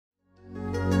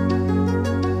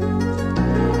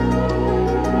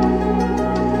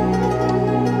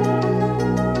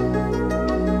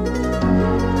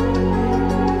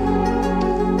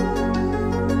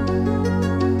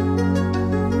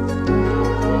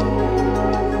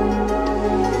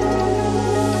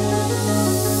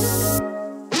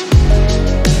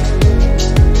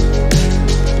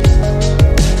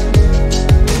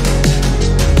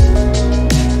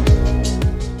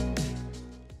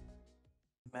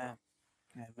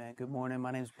Man, good morning.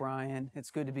 My name's Brian.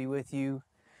 It's good to be with you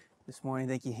this morning.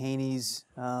 Thank you, Haney's.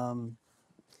 God's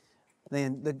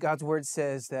word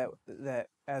says that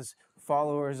as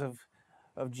followers of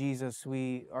Jesus,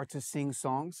 we are to sing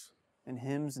songs and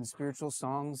hymns and spiritual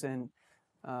songs, and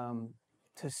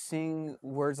to sing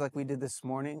words like we did this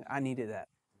morning. I needed that.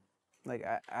 Like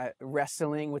I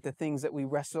wrestling with the things that we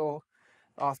wrestle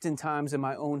oftentimes in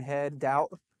my own head, doubt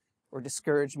or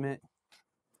discouragement,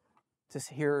 to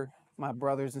hear my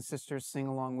brothers and sisters sing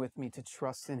along with me, to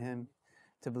trust in him,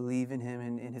 to believe in him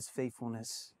and in his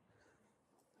faithfulness.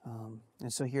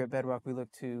 And so here at Bedrock, we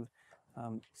look to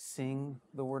sing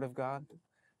the word of God,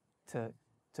 to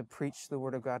preach the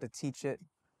word of God, to teach it,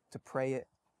 to pray it.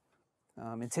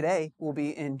 And today we'll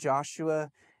be in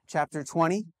Joshua chapter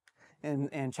 20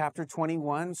 and chapter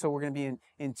 21. So we're going to be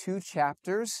in two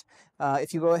chapters.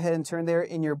 If you go ahead and turn there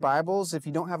in your Bibles. If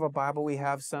you don't have a Bible, we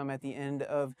have some at the end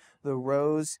of the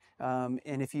rows. And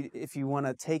if you want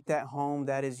to take that home,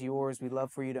 that is yours. We'd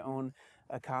love for you to own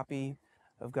a copy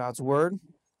of God's Word.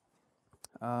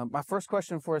 My first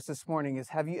question for us this morning is,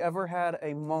 have you ever had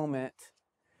a moment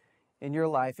in your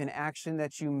life, an action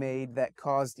that you made that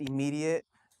caused immediate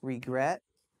regret?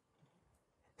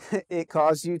 It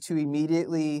caused you to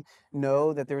immediately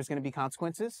know that there was going to be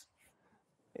consequences.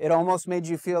 It almost made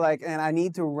you feel like, and I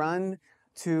need to run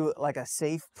to like a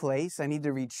safe place. I need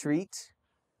to retreat.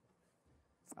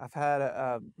 I've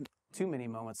had too many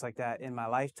moments like that in my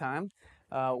lifetime.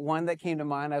 One that came to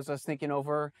mind as I was thinking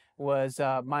over was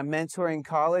my mentor in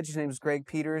college. His name is Greg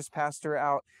Peters, pastor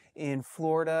out in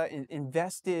Florida, and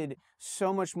invested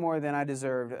so much more than I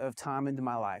deserved of time into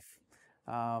my life.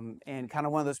 And kind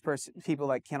of one of those people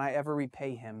like, can I ever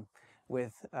repay him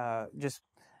with just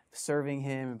serving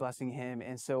him and blessing him?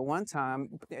 And so one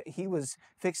time he was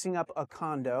fixing up a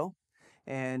condo,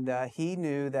 and he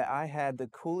knew that I had the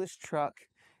coolest truck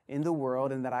in the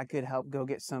world and that I could help go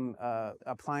get some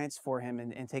appliance for him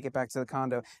and take it back to the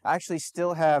condo. I actually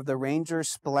still have the Ranger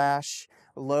Splash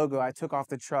logo I took off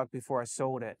the truck before I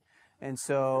sold it. And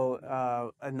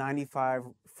so a 95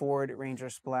 Ford Ranger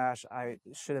Splash, I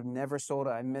should have never sold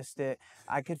it. I missed it.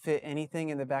 I could fit anything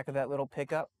in the back of that little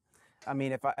pickup. I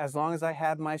mean, as long as I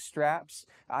had my straps,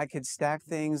 I could stack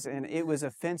things. And it was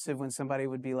offensive when somebody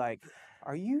would be like,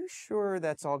 are you sure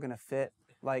that's all going to fit?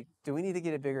 Like, do we need to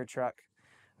get a bigger truck?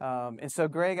 And so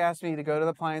Greg asked me to go to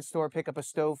the appliance store, pick up a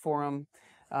stove for him.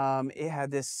 It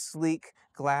had this sleek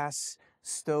glass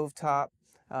stovetop.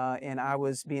 And I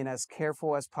was being as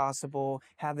careful as possible,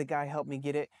 had the guy help me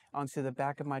get it onto the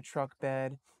back of my truck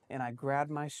bed, and I grabbed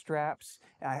my straps.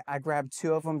 I grabbed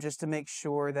two of them just to make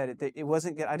sure that it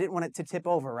wasn't good. I didn't want it to tip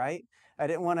over, right? I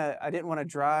didn't want to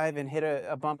drive and hit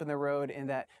a bump in the road and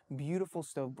that beautiful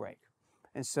stove break.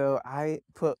 And so I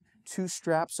put two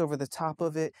straps over the top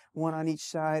of it, one on each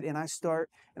side, and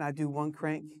I do one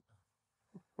crank,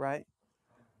 right?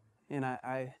 And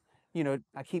I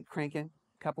keep cranking.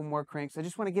 Couple more cranks. I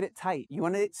just want to get it tight. You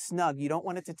want it snug. You don't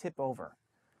want it to tip over.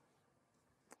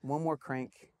 One more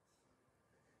crank.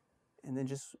 And then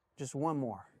just one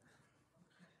more.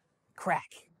 Crack.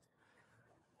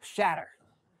 Shatter.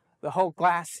 The whole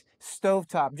glass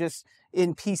stovetop just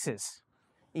in pieces.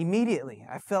 Immediately,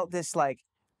 I felt this like,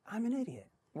 I'm an idiot.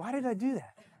 Why did I do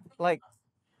that? Like,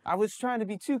 I was trying to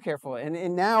be too careful.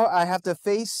 And now I have to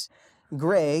face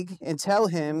Greg and tell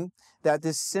him that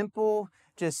this simple,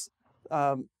 just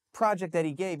project that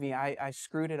he gave me, I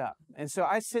screwed it up. And so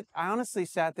I honestly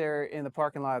sat there in the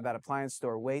parking lot of that appliance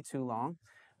store way too long,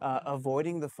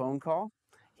 avoiding the phone call.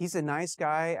 He's a nice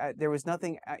guy. There was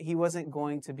nothing, he wasn't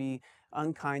going to be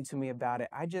unkind to me about it.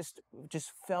 I just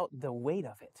felt the weight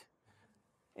of it.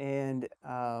 And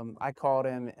I called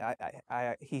him.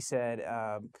 He said,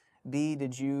 B,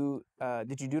 did you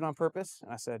do it on purpose?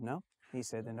 And I said, no. He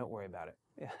said, then don't worry about it.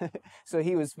 So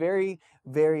he was very,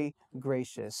 very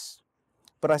gracious.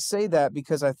 But I say that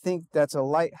because I think that's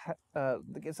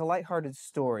it's a lighthearted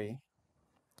story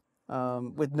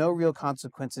with no real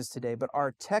consequences today. But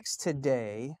our text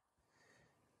today,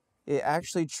 it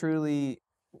actually truly,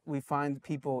 we find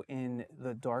people in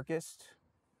the darkest,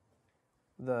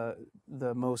 the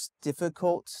most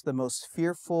difficult, the most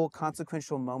fearful,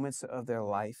 consequential moments of their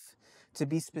life. To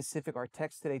be specific, our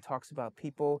text today talks about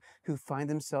people who find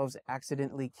themselves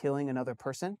accidentally killing another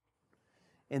person,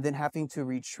 and then having to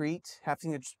retreat,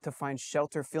 having to find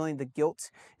shelter, feeling the guilt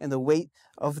and the weight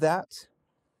of that.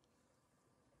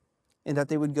 And that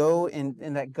they would go and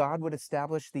that God would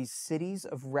establish these cities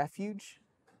of refuge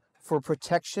for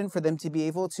protection, for them to be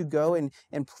able to go and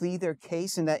plead their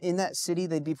case, and that in that city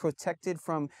they'd be protected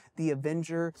from the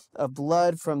avenger of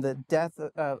blood, from the death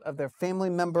of their family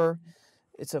member.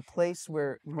 It's a place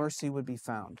where mercy would be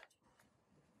found.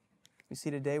 You see,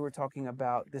 today we're talking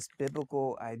about this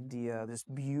biblical idea, this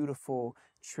beautiful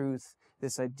truth,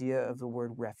 this idea of the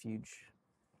word refuge.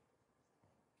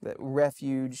 That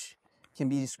refuge can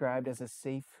be described as a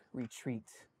safe retreat,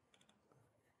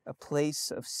 a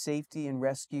place of safety and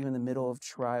rescue in the middle of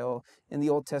trial. In the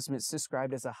Old Testament, it's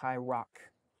described as a high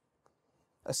rock,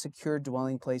 a secure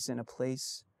dwelling place, and a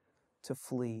place to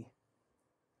flee.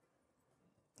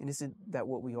 And isn't that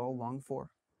what we all long for?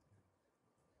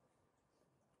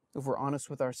 If we're honest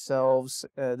with ourselves,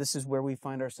 this is where we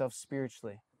find ourselves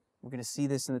spiritually. We're going to see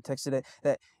this in the text today,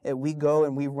 that we go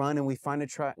and we run and we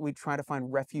try to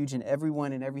find refuge in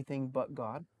everyone and everything but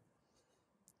God.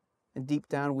 And deep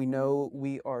down, we know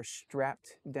we are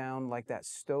strapped down like that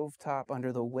stovetop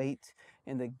under the weight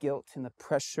and the guilt and the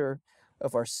pressure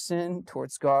of our sin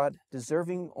towards God,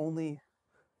 deserving only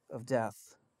of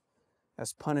death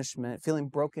as punishment, feeling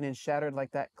broken and shattered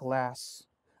like that glass,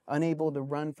 unable to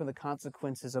run from the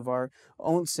consequences of our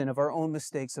own sin, of our own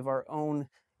mistakes, of our own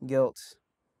guilt,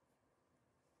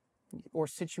 or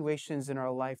situations in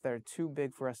our life that are too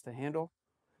big for us to handle,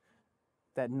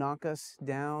 that knock us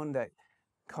down, that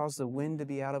cause the wind to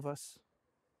be out of us.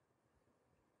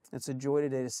 It's a joy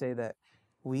today to say that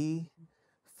we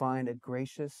find a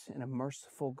gracious and a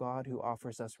merciful God who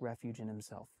offers us refuge in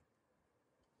himself.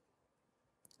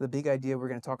 The big idea we're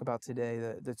going to talk about today,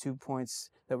 the 2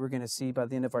 points that we're going to see by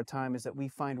the end of our time, is that we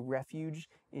find refuge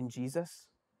in Jesus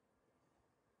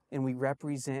and we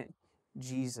represent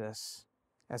Jesus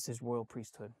as his royal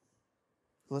priesthood.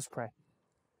 Let's pray.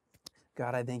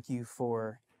 God, I thank you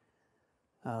for,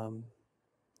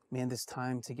 this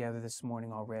time together this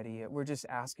morning already. We're just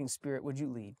asking, Spirit, would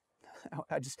you lead?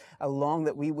 I long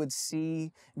that we would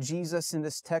see Jesus in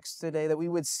this text today, that we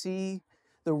would see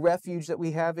the refuge that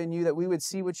we have in you, that we would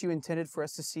see what you intended for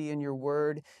us to see in your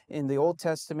word, in the Old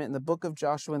Testament, in the book of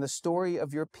Joshua, in the story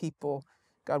of your people.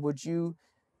 God, would you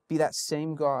be that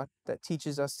same God that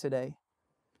teaches us today,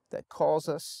 that calls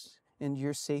us into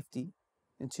your safety,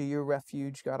 into your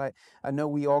refuge. God, I know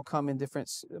we all come in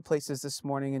different places this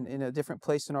morning and in a different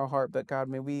place in our heart, but God,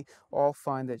 may we all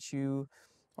find that you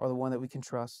are the one that we can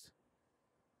trust.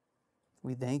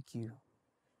 We thank you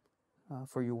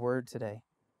for your word today.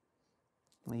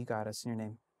 You got us in your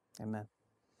name. Amen.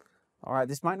 All right,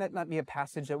 this might not be a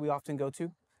passage that we often go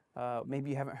to.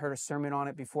 Maybe you haven't heard a sermon on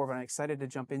it before, but I'm excited to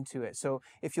jump into it. So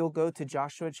if you'll go to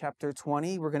Joshua chapter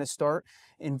 20, we're going to start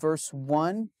in verse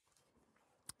 1.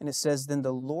 And it says, "Then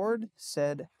the Lord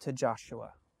said to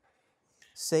Joshua,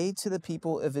 say to the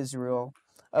people of Israel,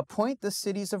 appoint the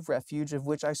cities of refuge of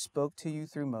which I spoke to you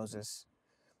through Moses,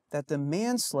 that the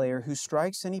manslayer who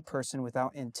strikes any person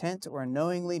without intent or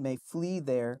unknowingly may flee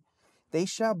there. They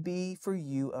shall be for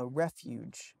you a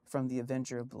refuge from the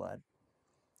avenger of blood.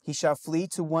 He shall flee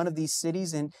to one of these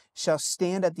cities and shall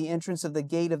stand at the entrance of the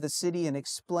gate of the city and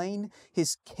explain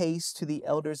his case to the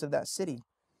elders of that city.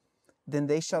 Then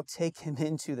they shall take him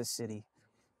into the city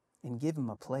and give him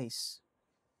a place,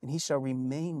 and he shall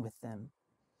remain with them.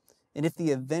 And if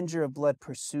the avenger of blood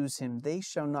pursues him, they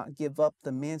shall not give up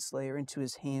the manslayer into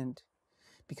his hand,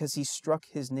 because he struck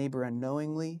his neighbor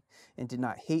unknowingly and did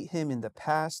not hate him in the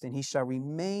past, and he shall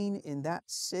remain in that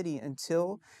city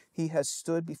until he has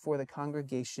stood before the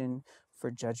congregation for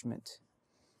judgment,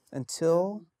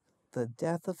 until the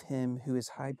death of him who is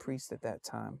high priest at that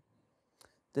time.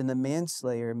 Then the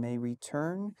manslayer may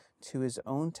return to his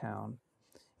own town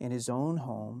and his own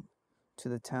home, to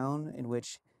the town in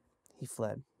which he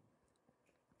fled."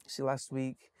 See, last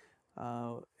week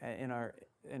in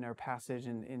our passage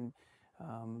in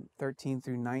 13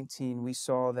 through 19, we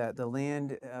saw that the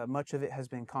land, much of it has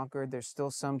been conquered. There's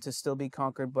still some to still be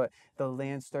conquered, but the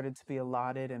land started to be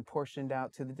allotted and portioned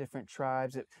out to the different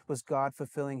tribes. It was God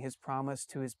fulfilling his promise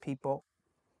to his people.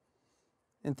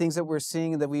 And things that we're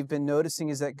seeing and that we've been noticing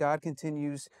is that God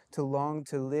continues to long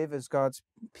to live as God's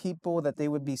people, that they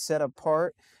would be set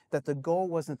apart, that the goal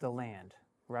wasn't the land,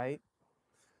 right?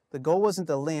 The goal wasn't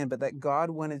the land, but that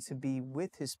God wanted to be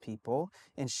with his people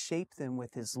and shape them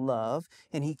with his love.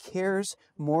 And he cares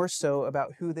more so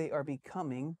about who they are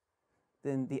becoming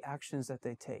than the actions that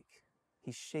they take.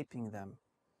 He's shaping them.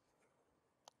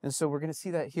 And so we're going to see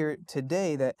that here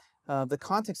today, that the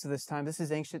context of this time, this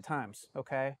is ancient times,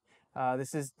 okay?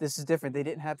 This is different. They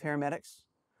didn't have paramedics.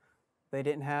 They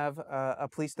didn't have a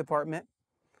police department.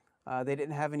 They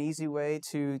didn't have an easy way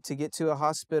to get to a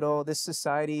hospital. This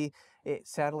society, it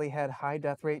sadly had high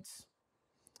death rates.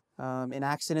 And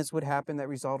accidents would happen that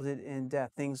resulted in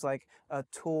death. Things like a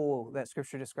tool that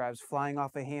Scripture describes flying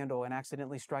off a handle and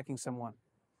accidentally striking someone.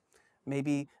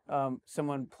 Maybe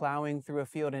someone plowing through a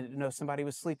field and didn't know somebody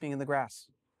was sleeping in the grass.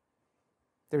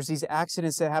 There's these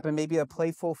accidents that happen, maybe a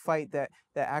playful fight that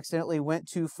accidentally went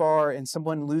too far and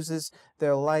someone loses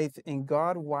their life. And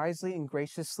God wisely and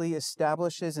graciously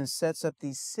establishes and sets up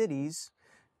these cities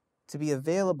to be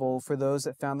available for those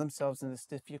that found themselves in this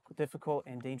difficult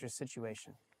and dangerous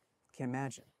situation. Can't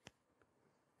imagine.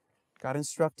 God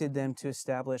instructed them to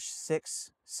establish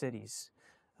 6 cities.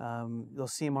 You'll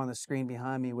see them on the screen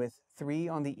behind me, with 3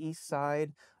 on the east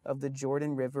side of the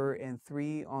Jordan River and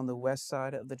 3 on the west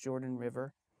side of the Jordan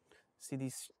River. See,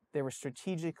 they were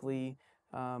strategically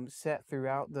set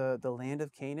throughout the land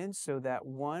of Canaan, so that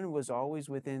one was always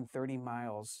within 30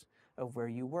 miles of where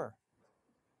you were,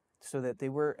 so that they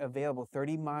were available.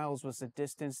 30 miles was the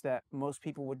distance that most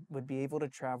people would be able to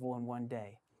travel in one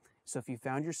day. So if you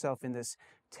found yourself in this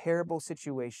terrible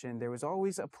situation, there was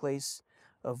always a place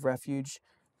of refuge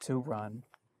to run.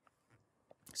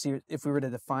 See, if we were to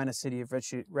define a city of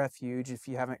refuge, if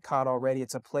you haven't caught already,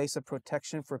 it's a place of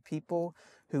protection for people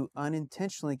who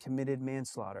unintentionally committed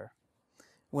manslaughter.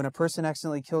 When a person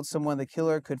accidentally killed someone, the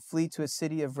killer could flee to a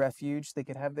city of refuge. They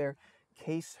could have their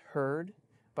case heard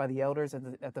by the elders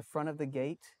at the front of the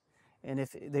gate. And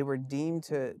if they were deemed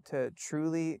to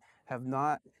truly have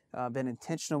not been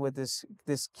intentional with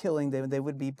this killing, they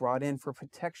would be brought in for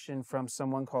protection from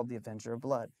someone called the Avenger of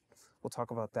Blood. We'll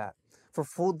talk about that. For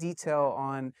full detail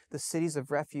on the cities of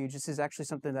refuge, this is actually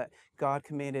something that God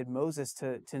commanded Moses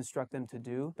to instruct them to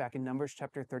do back in Numbers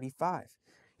chapter 35.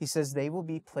 He says, they will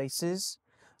be places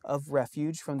of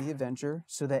refuge from the avenger,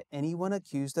 so that anyone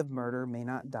accused of murder may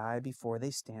not die before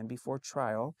they stand before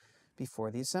trial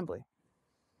before the assembly.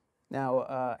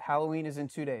 Now, Halloween is in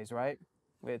 2 days, right?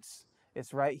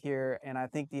 It's right here, and I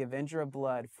think the Avenger of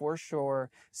Blood, for sure,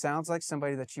 sounds like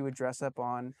somebody that you would dress up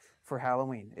on for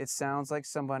Halloween. It sounds like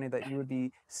somebody that you would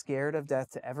be scared of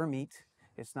death to ever meet.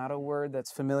 It's not a word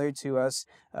that's familiar to us.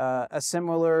 The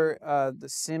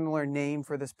similar name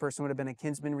for this person would have been a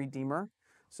kinsman redeemer.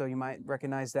 So you might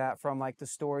recognize that from like the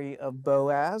story of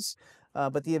Boaz.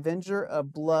 But the Avenger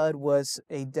of Blood was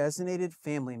a designated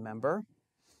family member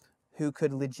who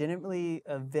could legitimately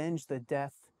avenge the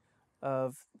death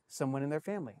of someone in their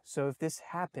family. So if this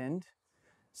happened,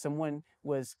 someone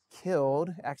was killed,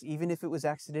 even if it was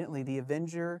accidentally, the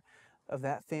avenger of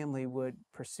that family would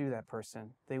pursue that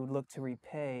person. They would look to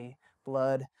repay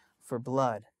blood for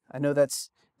blood. I know that's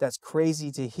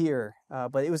crazy to hear,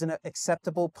 but it was an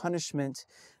acceptable punishment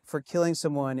for killing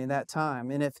someone in that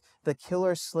time. And if the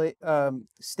killer stayed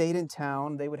in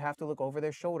town, they would have to look over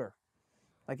their shoulder.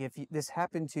 Like if this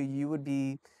happened to you, you would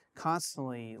be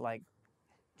constantly like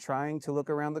trying to look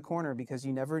around the corner because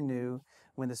you never knew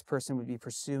when this person would be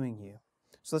pursuing you.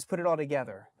 So let's put it all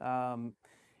together.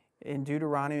 In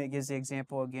Deuteronomy, it gives the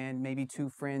example again, maybe 2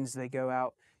 friends, they go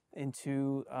out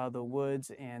into the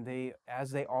woods, and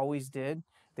as they always did,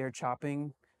 they're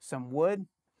chopping some wood.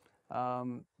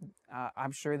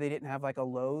 I'm sure they didn't have like a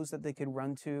Lowe's that they could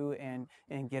run to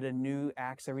and get a new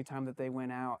axe every time that they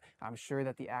went out. I'm sure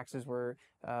that the axes were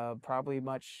probably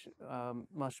much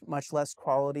less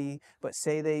quality. But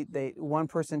say one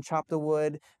person chopped the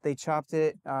wood, they chopped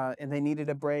it, and they needed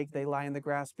a break. They lie in the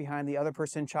grass behind. The other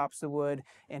person chops the wood,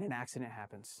 and an accident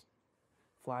happens.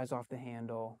 Flies off the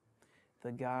handle.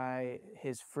 The guy,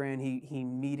 his friend, he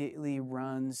immediately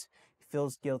runs,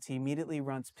 feels guilty, immediately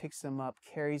runs, picks him up,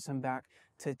 carries him back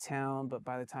to town, but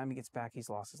by the time he gets back, he's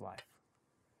lost his life.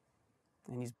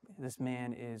 And this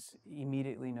man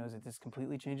immediately knows that this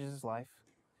completely changes his life.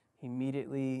 He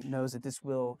immediately knows that this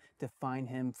will define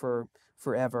him for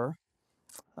forever.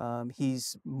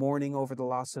 He's mourning over the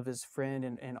loss of his friend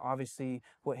and obviously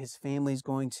what his family's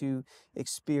going to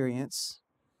experience.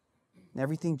 And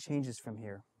everything changes from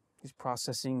here. He's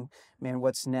processing, man,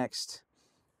 what's next?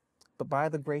 But by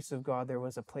the grace of God, there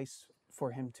was a place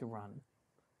for him to run.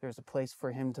 There's a place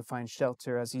for him to find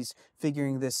shelter as he's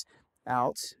figuring this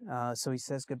out. So he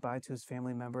says goodbye to his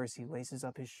family members. He laces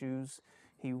up his shoes.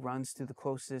 He runs to the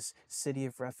closest city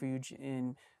of refuge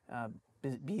in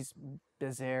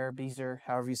Bezer,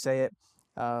 however you say it.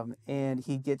 And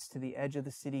he gets to the edge of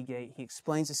the city gate. He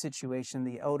explains the situation.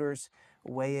 The elders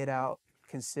weigh it out,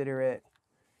 consider it.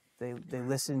 They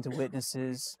listen to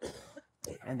witnesses,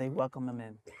 and they welcome him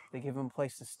in. They give him a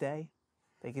place to stay.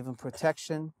 They give him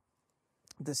protection.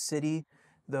 The city,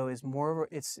 though, is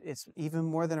it's even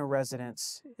more than a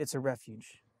residence. It's a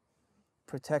refuge.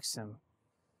 Protects him.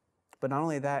 But not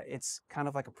only that, it's kind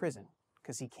of like a prison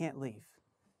because he can't leave.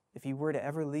 If he were to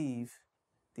ever leave,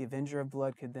 the Avenger of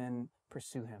Blood could then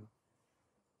pursue him.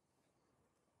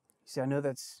 See, I know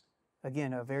that's,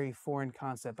 again, a very foreign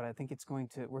concept, but I think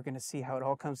we're going to see how it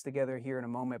all comes together here in a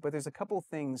moment. But there's a couple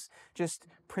things, just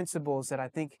principles that I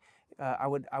think I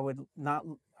would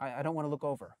I don't want to look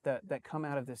over that come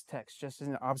out of this text, just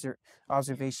in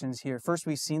observations here. First,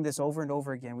 we've seen this over and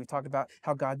over again. We've talked about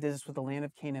how God did this with the land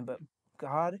of Canaan, but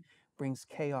God brings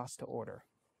chaos to order.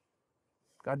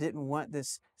 God didn't want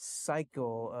this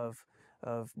cycle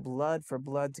of blood for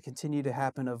blood to continue to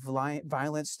happen, of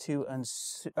violence to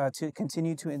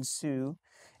continue to ensue.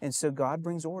 And so God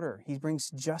brings order. He brings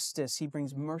justice. He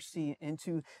brings mercy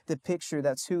into the picture.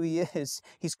 That's who he is.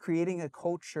 He's creating a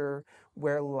culture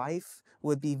where life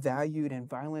would be valued and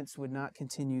violence would not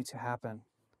continue to happen.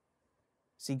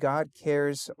 See, God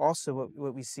cares also,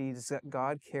 what we see is that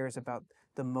God cares about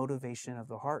the motivation of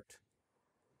the heart.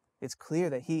 It's clear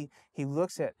that he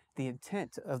looks at the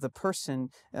intent of the person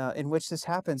in which this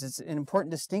happens. It's an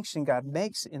important distinction God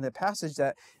makes in the passage,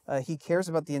 that he cares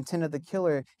about the intent of the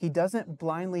killer. He doesn't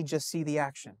blindly just see the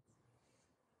action,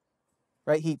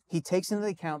 right? He takes into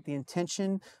account the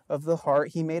intention of the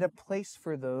heart. He made a place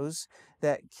for those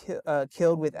that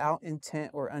killed without intent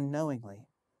or unknowingly.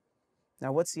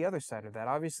 Now, what's the other side of that?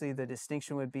 Obviously, the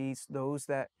distinction would be those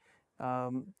that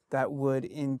would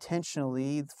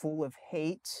intentionally, full of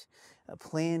hate,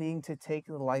 planning to take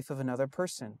the life of another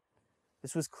person.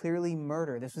 This was clearly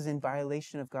murder. This was in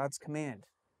violation of God's command.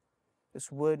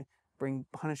 This would bring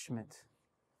punishment.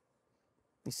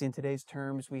 You see, in today's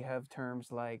terms, we have terms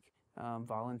like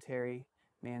voluntary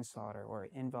manslaughter or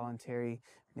involuntary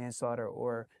manslaughter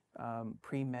or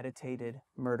premeditated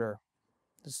murder.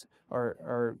 This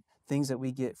are things that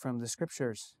we get from the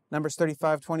scriptures. Numbers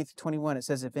 35:20-21, it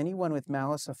says, if anyone with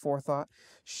malice aforethought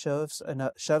shoves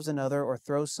another or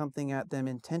throws something at them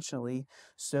intentionally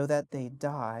so that they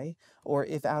die, or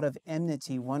if out of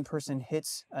enmity one person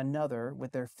hits another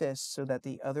with their fist so that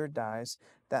the other dies,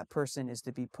 that person is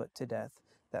to be put to death.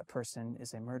 That person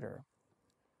is a murderer.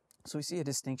 So we see a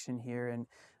distinction here, and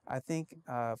I think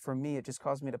for me it just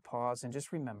caused me to pause and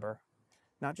just remember,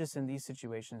 not just in these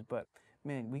situations, but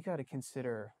man, we got to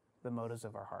consider the motives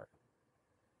of our heart.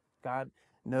 God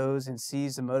knows and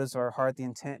sees the motives of our heart, the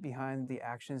intent behind the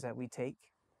actions that we take.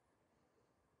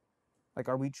 Like,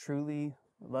 are we truly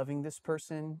loving this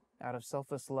person out of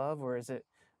selfless love, or is it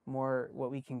more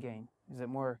what we can gain? Is it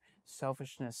more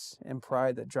selfishness and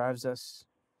pride that drives us?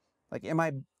 Like, am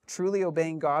I truly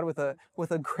obeying God with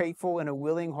a grateful and a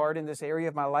willing heart in this area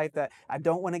of my life that I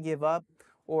don't want to give up,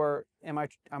 or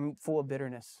I'm full of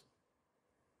bitterness?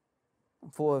 I'm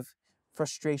full of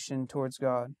frustration towards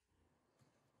God.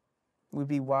 We'd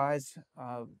be wise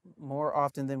more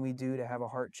often than we do to have a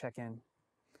heart check-in,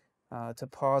 to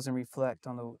pause and reflect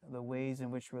on the ways in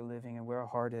which we're living and where our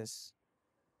heart is.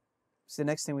 So the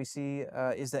next thing we see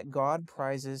is that God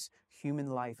prizes human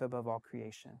life above all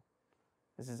creation.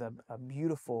 This is a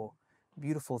beautiful,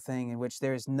 beautiful thing in which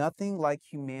there is nothing like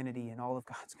humanity in all of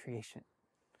God's creation.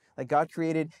 Like, God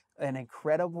created an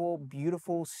incredible,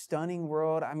 beautiful, stunning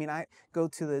world. I mean, I go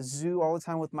to the zoo all the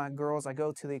time with my girls. I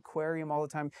go to the aquarium all the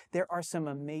time. There are some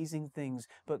amazing things.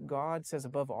 But God says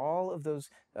above all of those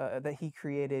that he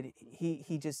created,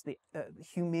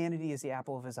 humanity is the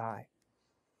apple of his eye.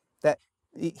 That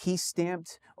he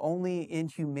stamped only in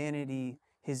humanity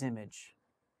his image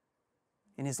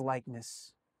and his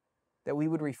likeness. That we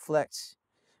would reflect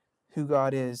who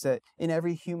God is, that in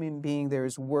every human being there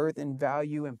is worth and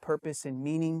value and purpose and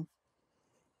meaning,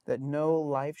 that no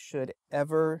life should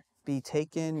ever be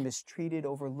taken, mistreated,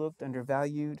 overlooked,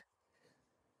 undervalued.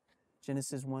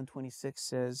 Genesis 1:26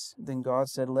 says, then God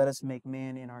said, let us make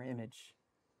man in our image,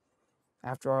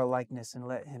 after our likeness, and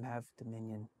let him have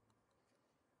dominion.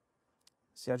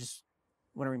 See, I just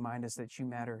want to remind us that you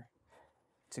matter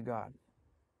to God.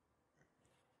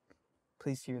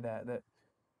 Please hear that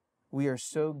we are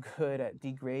so good at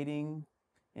degrading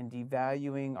and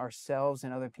devaluing ourselves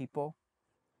and other people.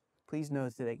 Please know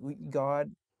today,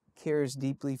 God cares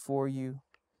deeply for you.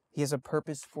 He has a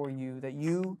purpose for you, that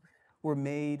you were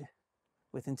made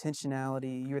with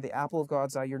intentionality. You're the apple of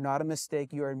God's eye. You're not a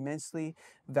mistake. You are immensely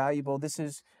valuable.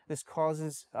 This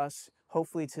causes us,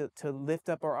 hopefully, to lift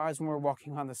up our eyes when we're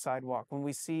walking on the sidewalk. When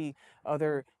we see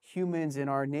other humans in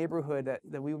our neighborhood,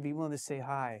 that we would be willing to say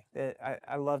hi.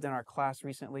 I loved in our class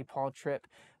recently, Paul Tripp,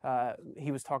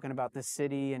 he was talking about the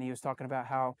city, and he was talking about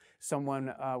how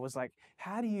someone was like,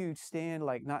 how do you stand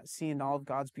like not seeing all of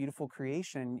God's beautiful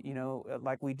creation,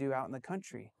 like we do out in the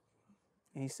country?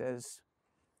 And he says,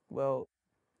 well,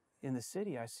 in the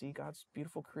city, I see God's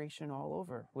beautiful creation all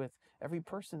over with every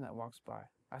person that walks by.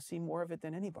 I see more of it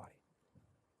than anybody.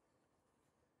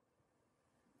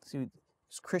 See,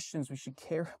 as Christians, we should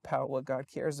care about what God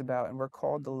cares about, and we're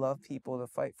called to love people, to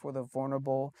fight for the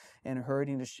vulnerable and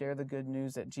hurting, to share the good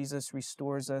news that Jesus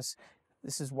restores us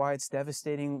This is why it's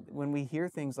devastating when we hear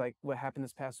things like what happened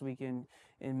this past week in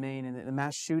Maine and the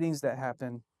mass shootings that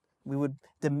happen. We would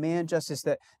demand justice,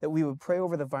 that we would pray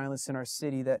over the violence in our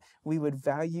city, that we would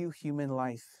value human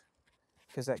life,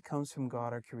 because that comes from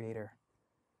God, our Creator.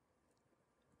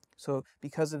 So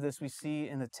because of this, we see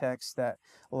in the text that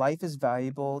life is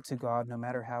valuable to God no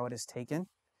matter how it is taken.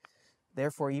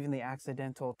 Therefore, even the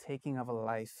accidental taking of a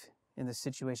life in this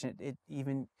situation, it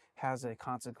even has a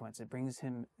consequence. It brings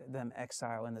them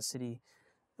exile in the city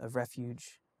of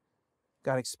refuge.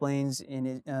 God explains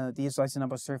in the Israelites in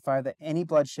Numbers 35 that any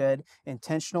bloodshed,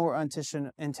 intentional or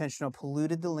unintentional,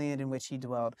 polluted the land in which he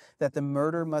dwelled, that the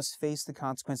murderer must face the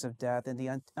consequence of death, and the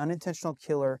unintentional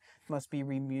killer must be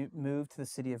removed to the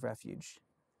city of refuge.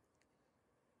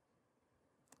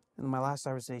 And my last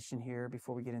observation here,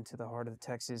 before we get into the heart of the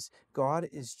text, is God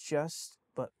is just,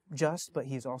 but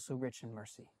he is also rich in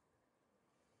mercy.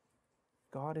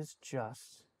 God is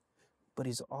just, but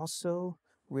he's also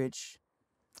rich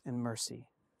in mercy.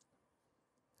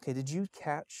 Okay, did you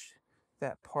catch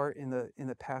that part in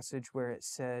the passage where it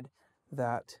said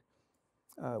that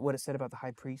what it said about the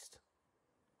high priest?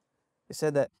 It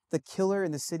said that the killer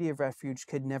in the city of refuge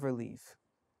could never leave,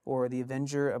 or the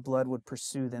avenger of blood would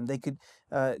pursue them.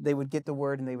 They would get the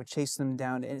word and they would chase them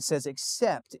down. And it says,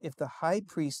 except if the high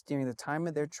priest during the time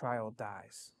of their trial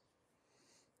dies.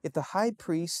 If the high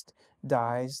priest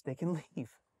dies, they can leave.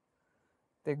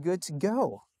 They're good to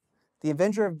go. The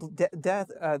avenger of death,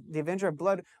 the avenger of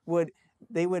blood would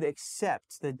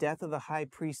accept the death of the high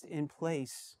priest in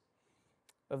place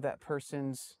of that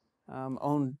person's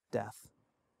own death.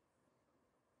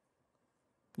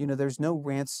 You know, there's no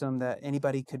ransom that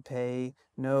anybody could pay,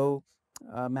 no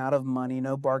amount of money,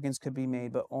 no bargains could be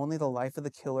made, but only the life of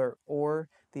the killer or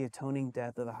the atoning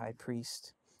death of the high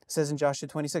priest. It says in Joshua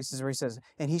 26, this is where he says,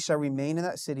 and he shall remain in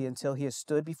that city until he has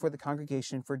stood before the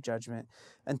congregation for judgment,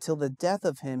 until the death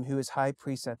of him who is high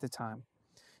priest at the time.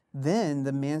 Then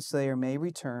the manslayer may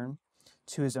return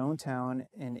to his own town,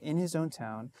 and in his own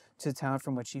town, to the town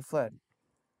from which he fled.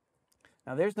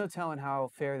 Now, there's no telling how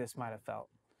fair this might have felt.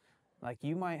 Like,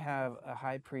 you might have a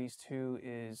high priest who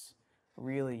is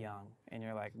really young, and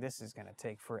you're like, this is going to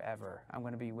take forever. I'm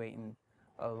going to be waiting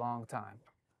a long time.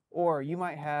 Or you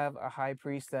might have a high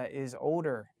priest that is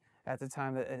older at the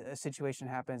time that a situation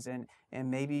happens, and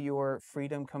maybe your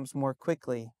freedom comes more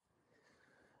quickly.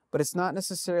 But it's not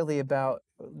necessarily about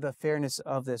the fairness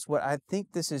of this. What I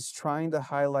think this is trying to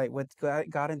highlight, what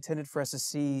God intended for us to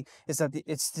see, is that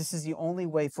this is the only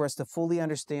way for us to fully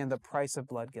understand the price of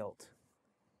blood guilt.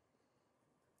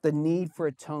 The need for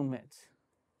atonement,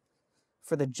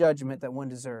 for the judgment that one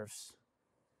deserves.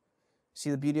 See,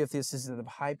 the beauty of this is that the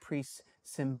high priest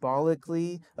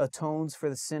symbolically atones for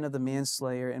the sin of the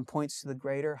manslayer and points to the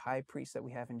greater high priest that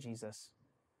we have in Jesus.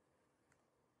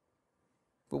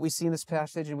 What we see in this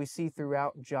passage, and we see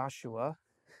throughout Joshua,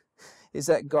 is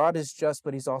that God is just,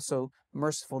 but he's also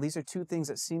merciful. These are two things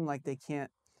that seem like they can't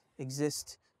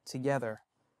exist together.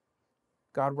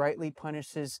 God rightly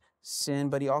punishes sin,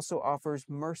 but he also offers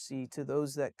mercy to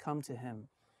those that come to him.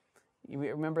 You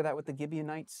remember that with the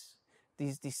Gibeonites?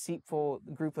 These deceitful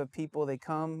group of people, they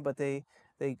come, but they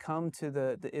come to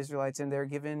the Israelites and they're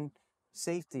given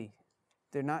safety.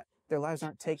 Their lives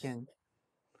aren't taken.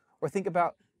 Or think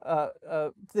about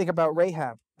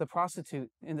Rahab, the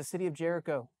prostitute in the city of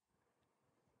Jericho.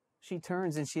 She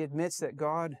turns and she admits that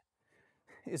God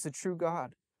is a true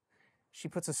God. She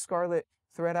puts a scarlet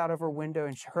thread out of her window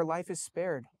and her life is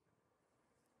spared.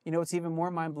 You know, what's even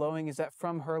more mind-blowing is that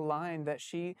from her line that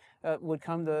she would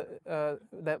come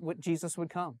Jesus would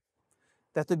come.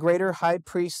 That the greater high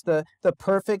priest, the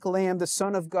perfect lamb, the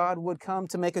Son of God would come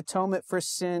to make atonement for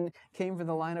sin, came from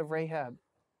the line of Rahab,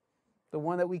 the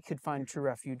one that we could find true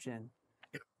refuge in.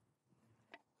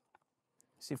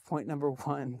 See, point number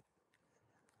one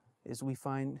is we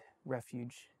find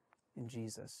refuge in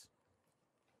Jesus.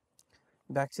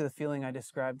 Back to the feeling I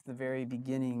described at the very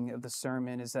beginning of the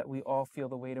sermon, is that we all feel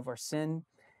the weight of our sin,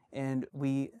 and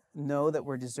we know that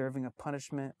we're deserving of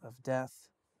punishment, of death.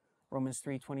 Romans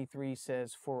 3:23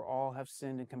 says, for all have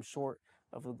sinned and come short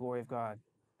of the glory of God.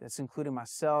 That's including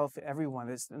myself,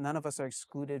 everyone. None of us are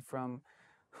excluded from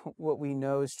what we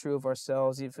know is true of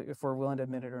ourselves, if we're willing to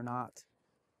admit it or not.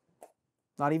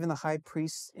 Not even the high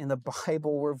priests in the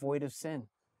Bible were void of sin.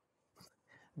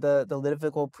 The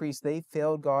Levitical priests, they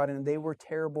failed God and they were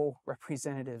terrible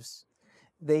representatives.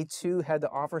 They too had to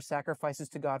offer sacrifices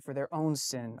to God for their own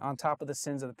sin on top of the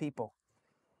sins of the people.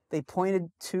 They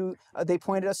pointed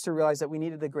us to realize that we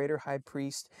needed a greater high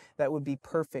priest that would be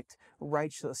perfect,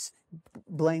 righteous,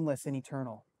 blameless, and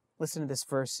eternal. Listen to this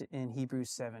verse in Hebrews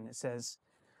 7. It says,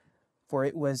 For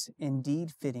it was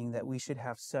indeed fitting that we should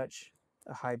have such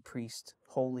a high priest,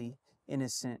 holy,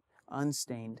 innocent,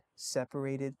 unstained,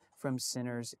 separated from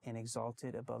sinners, and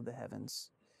exalted above the heavens.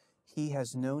 He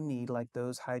has no need, like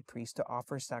those high priests, to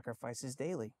offer sacrifices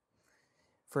daily,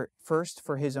 first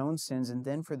for his own sins and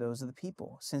then for those of the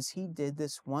people, since he did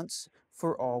this once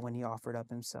for all when he offered up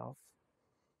himself.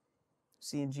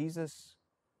 See, in Jesus,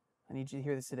 I need you to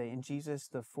hear this today, in Jesus,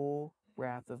 the full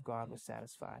wrath of God was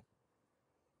satisfied.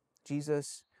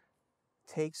 Jesus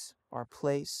takes our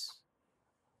place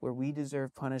where we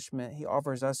deserve punishment. He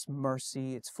offers us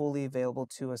mercy. It's fully available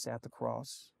to us at the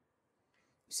cross.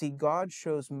 See, God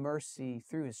shows mercy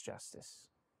through his justice.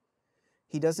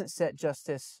 He doesn't set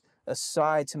justice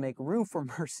aside to make room for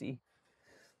mercy.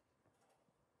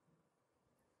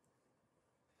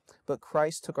 But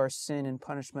Christ took our sin and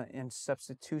punishment in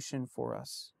substitution for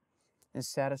us and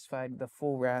satisfied the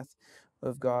full wrath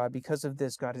of God. Because of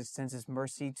this, God extends his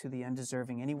mercy to the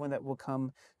undeserving. Anyone that will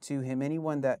come to him,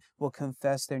 anyone that will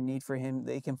confess their need for him,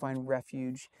 they can find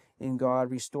refuge in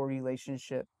God, restore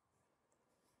relationship.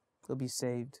 They'll be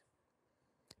saved.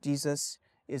 Jesus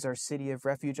is our city of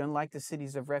refuge. Unlike the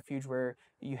cities of refuge where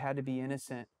you had to be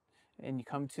innocent and you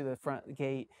come to the front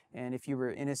gate, and if you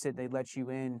were innocent, they'd let you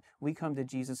in. We come to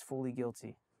Jesus fully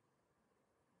guilty,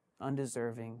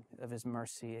 undeserving of his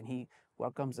mercy, and he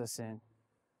welcomes us in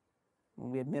when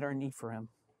we admit our need for him.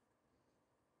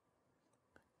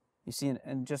 You see,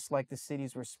 and just like the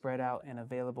cities were spread out and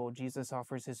available, Jesus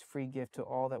offers his free gift to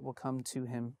all that will come to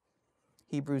him.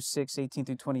 Hebrews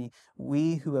 6:18-20,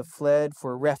 we who have fled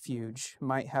for refuge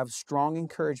might have strong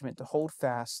encouragement to hold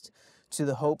fast to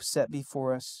the hope set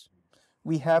before us.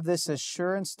 We have this as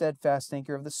sure and steadfast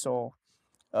anchor of the soul,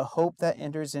 a hope that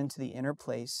enters into the inner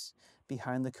place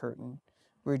behind the curtain,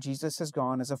 where Jesus has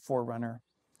gone as a forerunner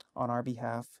on our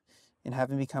behalf, and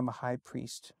having become a high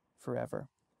priest forever.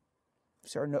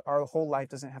 So our whole life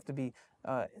doesn't have to be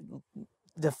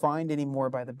defined anymore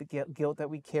by the guilt that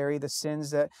we carry, the sins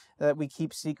that we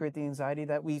keep secret, the anxiety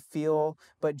that we feel,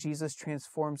 but Jesus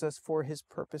transforms us for his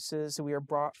purposes. We are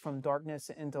brought from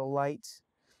darkness into light.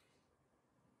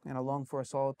 And I long for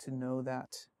us all to know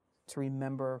that, to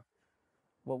remember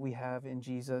what we have in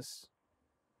Jesus.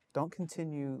 Don't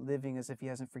continue living as if he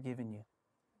hasn't forgiven you.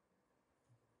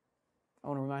 I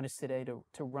want to remind us today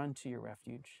to run to your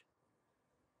refuge.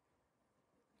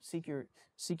 Seek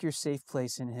your safe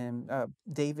place in him.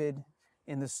 David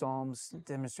in the Psalms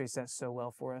demonstrates that so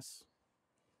well for us.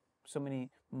 So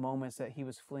many moments that he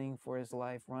was fleeing for his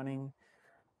life, running.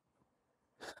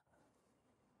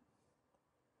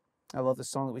 I love the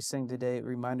song that we sang today. It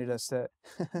reminded us that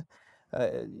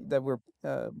that we're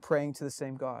praying to the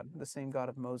same God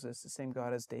of Moses, the same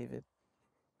God as David.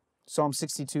 Psalm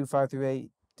 62,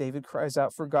 5-8, David cries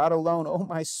out, "For God alone, O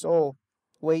my soul,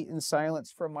 wait in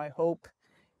silence, for my hope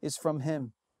is from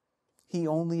him. He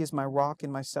only is my rock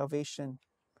and my salvation,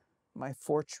 my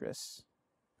fortress.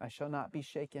 I shall not be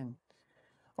shaken.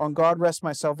 On God rests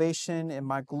my salvation and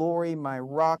my glory, my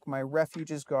rock, my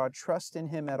refuge is God. Trust in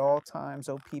him at all times,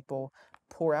 O people.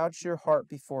 Pour out your heart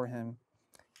before him.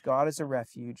 God is a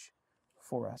refuge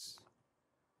for us."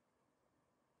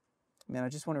 Man, I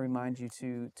just want to remind you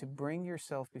to bring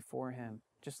yourself before him,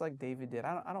 just like David did.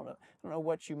 I don't know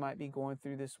what you might be going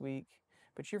through this week,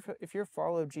 but if you're a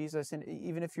follower of Jesus, and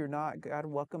even if you're not, God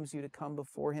welcomes you to come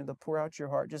before him, to pour out your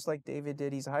heart, just like David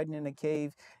did. He's hiding in a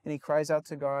cave, and he cries out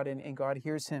to God, and God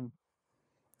hears him.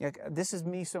 This is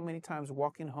me so many times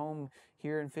walking home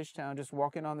here in Fishtown, just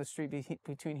walking on the street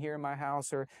between here and my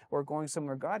house, or going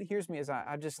somewhere. God hears me as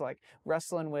I'm just like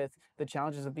wrestling with the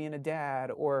challenges of being a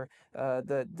dad, or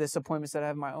the disappointments that I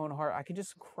have in my own heart. I can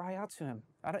just cry out to him.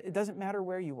 It doesn't matter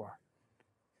where you are.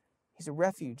 He's a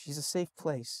refuge. He's a safe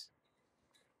place.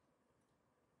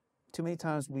 Too many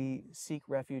times we seek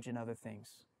refuge in other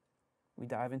things. We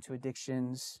dive into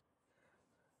addictions.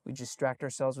 We distract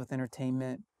ourselves with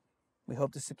entertainment. We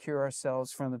hope to secure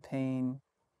ourselves from the pain.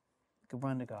 We can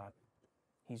run to God.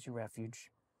 He's your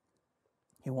refuge.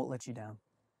 He won't let you down.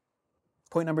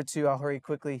 Point number 2, I'll hurry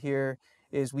quickly here,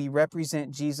 is we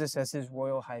represent Jesus as his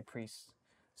royal high priest.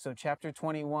 So chapter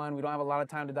 21, we don't have a lot of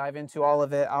time to dive into all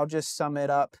of it. I'll just sum it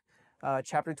up.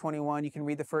 Chapter 21, you can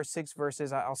read the first 6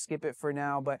 verses. I'll skip it for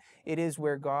now, but it is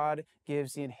where God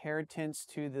gives the inheritance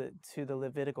to the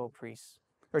Levitical priests,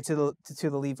 or to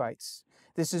the Levites.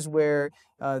 This is where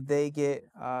they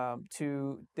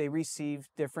receive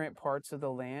different parts of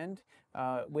the land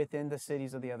within the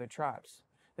cities of the other tribes.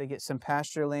 They get some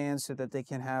pasture land so that they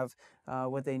can have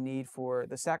what they need for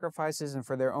the sacrifices and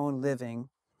for their own living.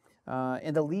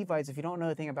 And the Levites, if you don't know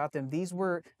anything about them, this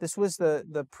was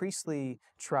the priestly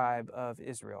tribe of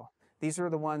Israel. These are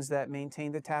the ones that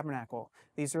maintained the tabernacle.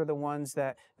 These are the ones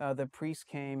that the priests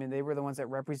came, and they were the ones that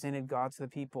represented God to the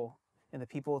people and the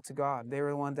people to God. They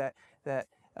were the ones that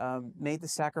made the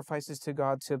sacrifices to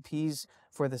God to appease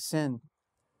for the sin.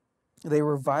 They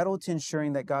were vital to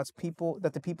ensuring that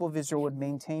the people of Israel would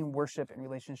maintain worship and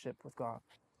relationship with God.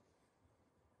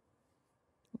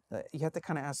 You have to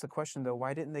kind of ask the question, though,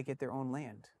 why didn't they get their own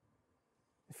land?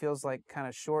 It feels like kind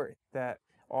of short that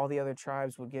all the other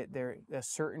tribes would get a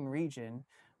certain region,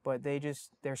 but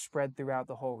they're spread throughout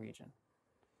the whole region.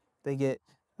 They get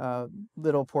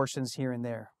little portions here and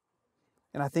there.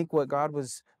 And I think what God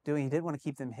was doing, he didn't want to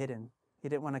keep them hidden. He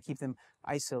didn't want to keep them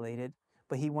isolated,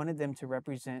 but he wanted them to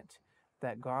represent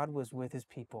that God was with his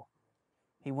people.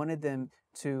 He wanted them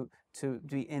to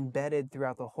be embedded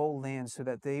throughout the whole land so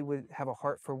that they would have a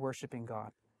heart for worshiping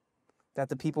God, that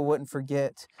the people wouldn't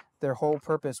forget their whole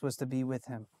purpose was to be with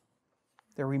him.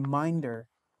 The reminder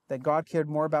that God cared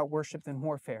more about worship than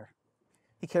warfare.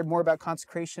 He cared more about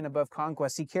consecration above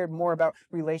conquest. He cared more about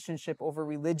relationship over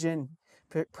religion,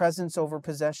 presence over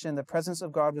possession. The presence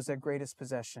of God was their greatest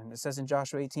possession. It says in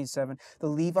Joshua 18:7, the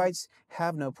Levites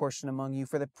have no portion among you,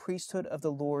 for the priesthood of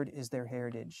the Lord is their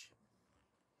heritage.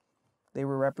 They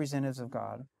were representatives of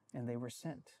God, and they were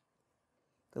sent.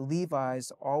 The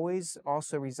Levites always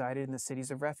also resided in the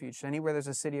cities of refuge. So anywhere there's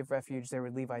a city of refuge, there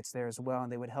were Levites there as well,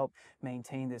 and they would help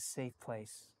maintain this safe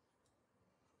place.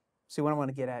 See, what I want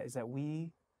to get at is that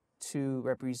we too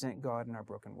represent God in our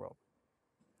broken world.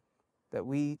 That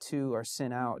we too are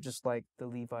sent out just like the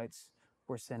Levites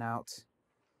were sent out.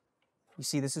 You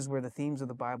see, this is where the themes of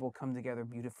the Bible come together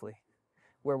beautifully.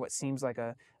 Where what seems like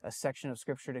a section of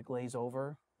Scripture to glaze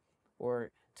over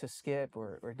or to skip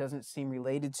or it doesn't seem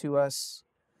related to us,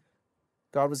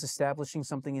 God was establishing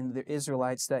something in the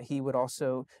Israelites that he would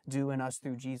also do in us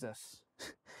through Jesus.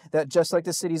 That just like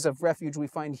the cities of refuge we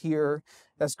find here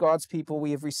as God's people,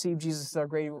 we have received Jesus as our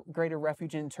greater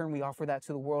refuge, and in turn we offer that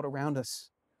to the world around us,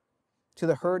 to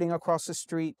the hurting across the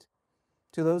street,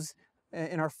 to those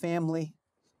in our family,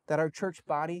 that our church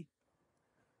body,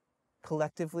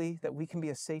 collectively, that we can be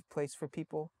a safe place for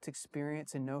people to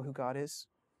experience and know who God is.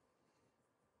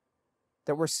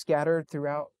 That we're scattered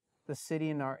throughout the city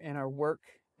in our work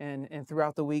and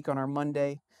throughout the week on our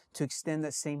Monday to extend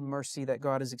that same mercy that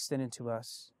God has extended to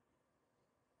us.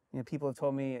 You know, people have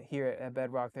told me here at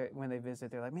Bedrock that when they visit,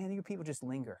 they're like, man, your people just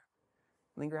linger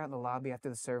out in the lobby after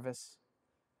the service.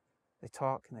 They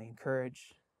talk and they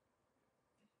encourage.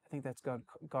 I think that's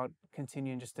God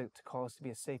continuing just to call us to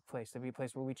be a safe place, to be a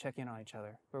place where we check in on each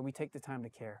other, where we take the time to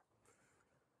care.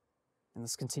 And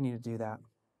let's continue to do that.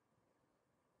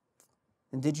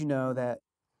 And did you know that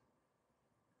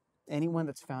anyone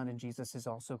that's found in Jesus is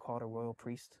also called a royal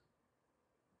priest?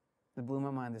 It blew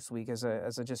my mind this week as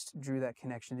I just drew that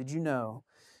connection. Did you know,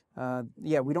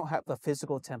 we don't have a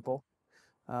physical temple,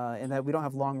 and that we don't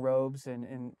have long robes,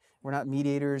 and we're not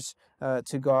mediators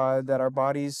to God, that our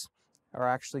bodies are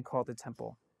actually called the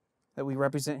temple, that we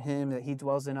represent him, that he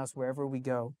dwells in us wherever we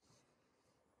go.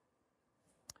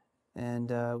 And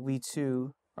we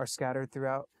too are scattered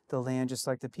throughout the land, just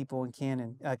like the people in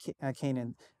Canaan.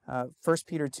 1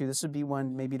 Peter 2, this would be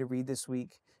one maybe to read this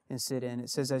week and sit in. It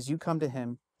says, as you come to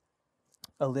him,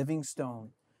 a living stone,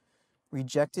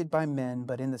 rejected by men,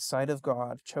 but in the sight of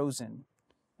God, chosen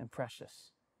and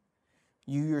precious.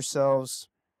 You yourselves,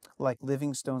 like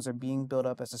living stones, are being built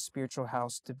up as a spiritual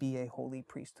house to be a holy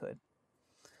priesthood,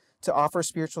 to offer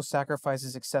spiritual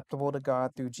sacrifices acceptable to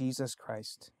God through Jesus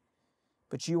Christ.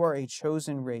 But you are a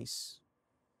chosen race,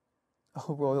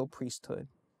 a royal priesthood,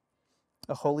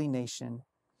 a holy nation,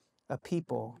 a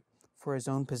people for his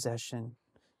own possession,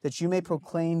 that you may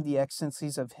proclaim the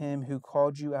excellencies of him who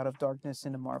called you out of darkness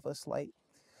into marvelous light.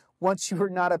 Once you were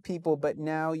not a people, but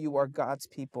now you are God's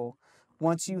people.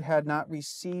 Once you had not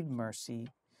received mercy,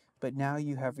 but now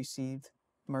you have received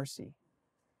mercy.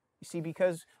 You see,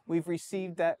 because we've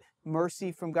received that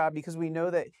mercy from God, because we know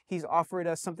that he's offered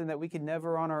us something that we could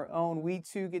never on our own, we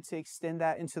too get to extend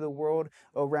that into the world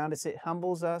around us. It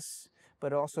humbles us,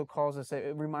 but it also calls us,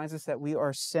 it reminds us that we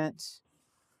are sent.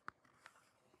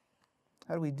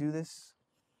 How do we do this?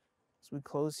 As we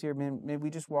close here, man, maybe we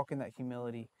just walk in that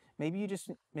humility. Maybe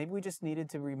we just needed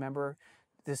to remember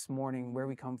this morning where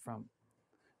we come from.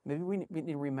 Maybe we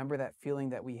need to remember that feeling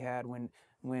that we had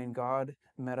when God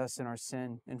met us in our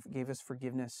sin and gave us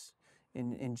forgiveness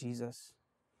in Jesus.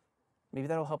 Maybe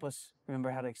that'll help us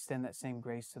remember how to extend that same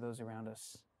grace to those around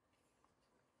us.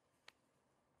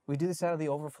 We do this out of the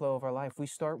overflow of our life. We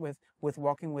start with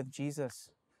walking with Jesus,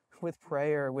 with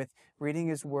prayer, with reading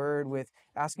his word, with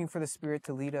asking for the Spirit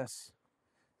to lead us.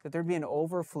 That there'd be an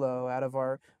overflow out of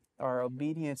our our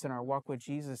obedience and our walk with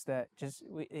Jesus, that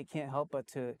it can't help but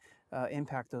to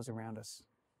impact those around us.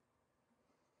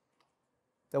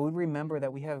 That we remember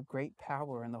that we have great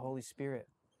power in the Holy Spirit,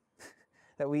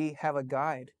 that we have a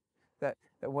guide that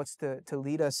wants to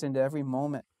lead us into every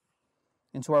moment,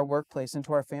 into our workplace,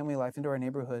 into our family life, into our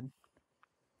neighborhood.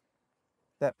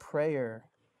 That prayer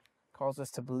calls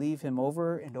us to believe Him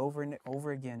over and over and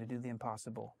over again to do the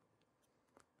impossible.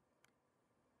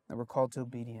 That we're called to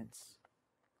obedience,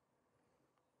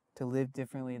 to live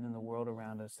differently than the world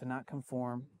around us, to not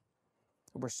conform.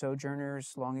 We're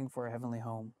sojourners longing for a heavenly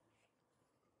home.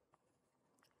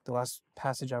 The last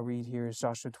passage I'll read here is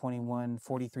Joshua 21,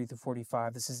 43 through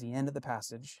 45. This is the end of the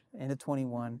passage, end of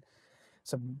 21.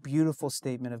 It's a beautiful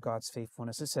statement of God's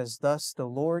faithfulness. It says, "Thus the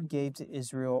Lord gave to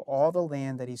Israel all the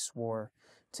land that He swore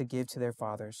to give to their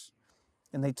fathers.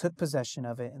 And they took possession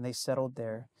of it, and they settled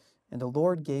there. And the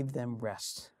Lord gave them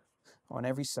rest on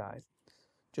every side.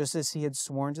 Just as He had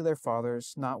sworn to their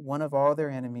fathers, not one of all their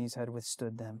enemies had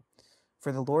withstood them.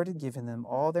 For the Lord had given them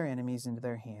all their enemies into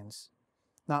their hands.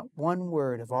 Not one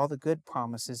word of all the good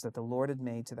promises that the Lord had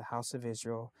made to the house of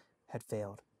Israel had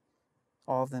failed.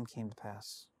 All of them came to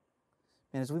pass."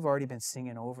 And as we've already been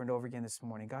singing over and over again this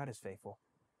morning, God is faithful.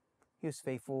 He was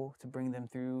faithful to bring them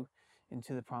through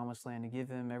into the promised land, to give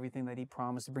them everything that He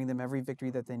promised, to bring them every victory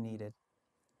that they needed.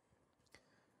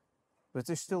 But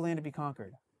there's still land to be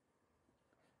conquered.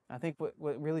 I think what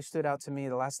really stood out to me,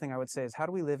 the last thing I would say, is how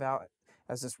do we live out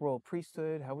as this royal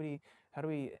priesthood? How do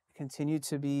we continue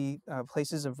to be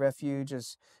places of refuge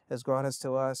as God has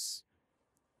to us?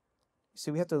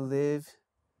 See, we have to live.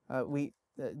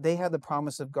 They had the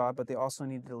promise of God, but they also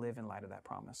needed to live in light of that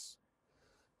promise.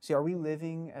 See, are we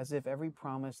living as if every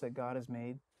promise that God has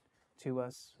made to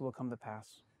us will come to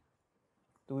pass?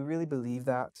 Do we really believe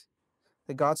that?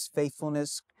 That God's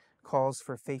faithfulness calls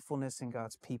for faithfulness in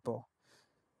God's people.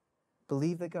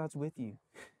 Believe that God's with you.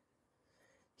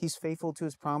 He's faithful to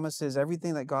His promises.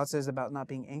 Everything that God says about not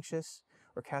being anxious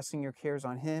or casting your cares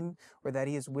on Him, or that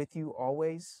He is with you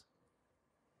always,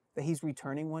 that He's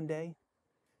returning one day,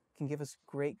 can give us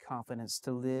great confidence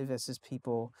to live as His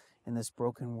people in this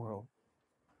broken world.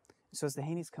 So as the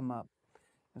Haneys come up,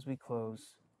 as we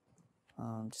close,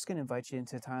 I'm just going to invite you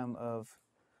into a time of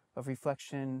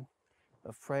reflection,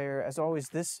 of prayer. As always,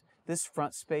 this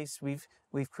front space,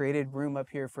 we've created room up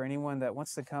here for anyone that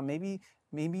wants to come. Maybe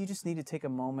you just need to take a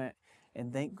moment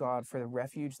and thank God for the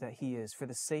refuge that He is, for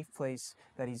the safe place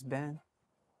that He's been.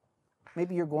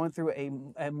 Maybe you're going through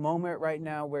a moment right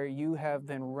now where you have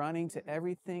been running to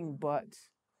everything but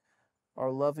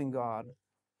our loving God,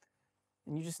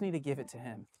 and you just need to give it to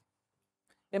Him.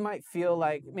 It might feel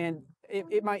like,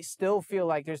 it might still feel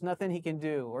like there's nothing He can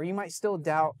do, or you might still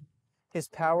doubt His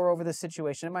power over the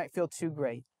situation. It might feel too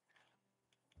great.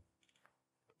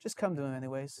 Just come to Him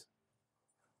anyways.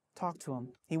 Talk to Him.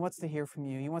 He wants to hear from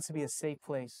you. He wants to be a safe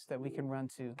place that we can run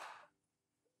to.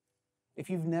 If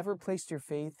you've never placed your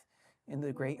faith in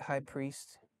the great high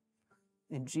priest,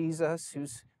 in Jesus,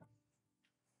 who's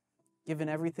given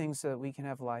everything so that we can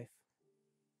have life,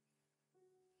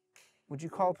 would you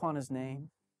call upon His name?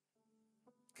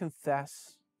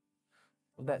 Confess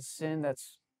that sin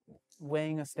that's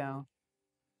weighing us down.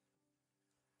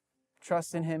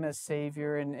 Trust in Him as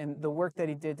Savior and the work that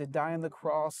He did to die on the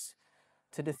cross,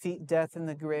 to defeat death in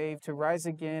the grave, to rise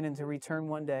again and to return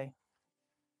one day.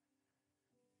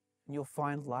 And you'll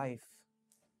find life.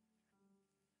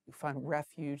 You'll find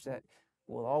refuge that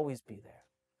will always be there.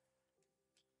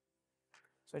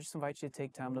 So I just invite you to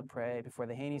take time to pray before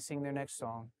the Haneys sing their next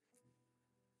song.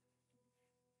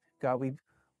 God,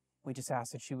 we just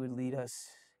ask that You would lead us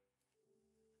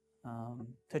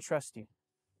to trust You,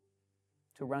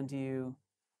 to run to You,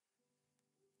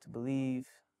 to believe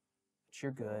that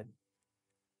You're good,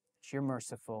 that You're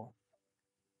merciful.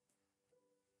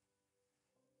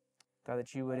 God,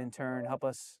 that You would in turn help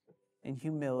us in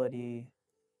humility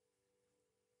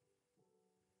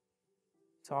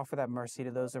to offer that mercy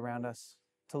to those around us,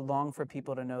 to long for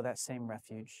people to know that same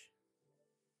refuge.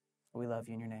 We love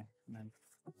You in Your name. Amen.